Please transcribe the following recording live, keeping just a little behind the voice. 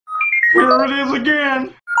Here it is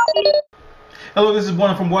again. Hello, this is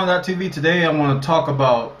Bwana from Bwana.tv. Today I want to talk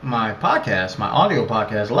about my podcast, my audio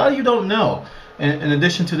podcast. A lot of you don't know. In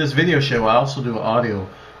addition to this video show, I also do an audio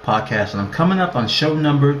podcast, and I'm coming up on show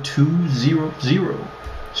number 200,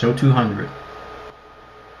 show 200.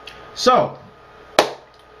 So,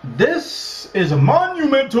 this is a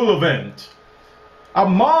monumental event. A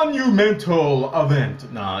monumental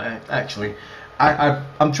event. No, actually,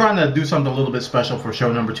 I'm trying to do something a little bit special for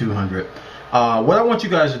show number 200. What I want you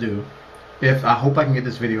guys to do, I hope I can get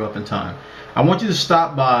this video up in time, I want you to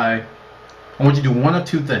stop by. I want you to do one of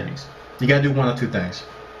two things. You gotta do one of two things.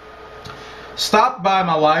 Stop by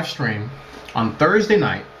my live stream on Thursday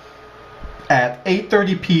night at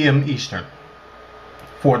 8:30 p.m. Eastern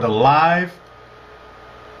for the live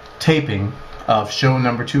taping of show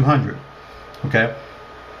number 200. Okay?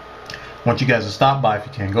 I want you guys to stop by if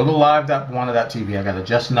you can. Go to live.bwana.tv. I got a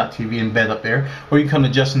Justin.tv embed up there. Or you can come to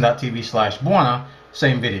justin.tv/Bwana,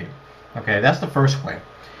 same video. Okay, that's the first way.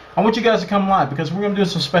 I want you guys to come live because we're going to do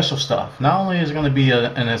some special stuff. Not only is it going to be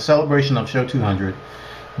a celebration of show 200,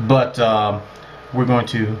 but we're going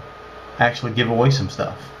to actually give away some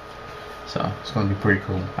stuff. So it's going to be pretty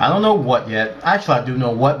cool. I don't know what yet. Actually, I do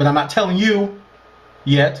know what, but I'm not telling you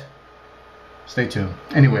yet. Stay tuned.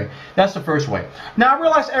 Anyway, that's the first way. Now, I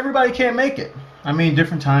realize everybody can't make it. I mean,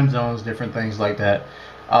 different time zones, different things like that.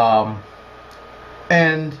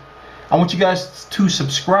 And I want you guys to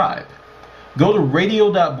subscribe. Go to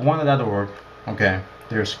radio.bwana.org. Okay,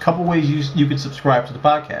 there's a couple ways you can subscribe to the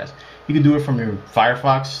podcast. You can do it from your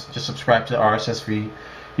Firefox. Just subscribe to the RSS feed.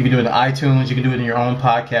 You can do it in iTunes. You can do it in your own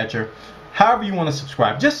podcatcher. However you want to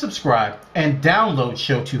subscribe, just subscribe and download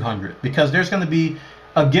show 200 because there's going to be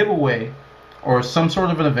a giveaway or some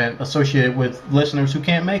sort of an event associated with listeners who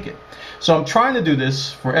can't make it. So I'm trying to do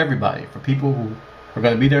this for everybody, for people who are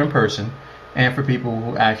going to be there in person and for people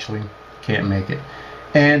who actually can't make it.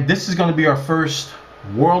 And this is going to be our first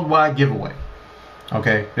worldwide giveaway.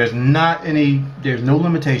 Okay, there's no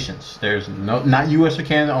limitations. There's not US or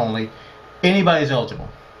Canada only. Anybody's eligible.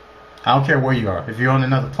 I don't care where you are. If you're on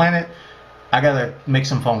another planet, I gotta make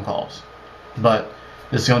some phone calls. But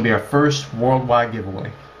this is going to be our first worldwide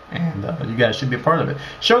giveaway. And you guys should be a part of it.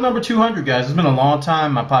 Show number 200, guys. It's been a long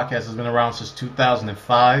time. My podcast has been around since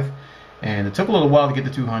 2005. And it took a little while to get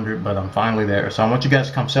to 200, but I'm finally there. So I want you guys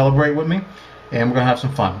to come celebrate with me. And we're going to have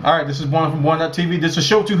some fun. All right, this is Bwana from Bwana.tv. This is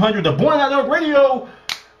show 200, the Bwana Radio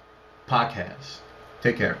podcast.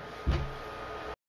 Take care.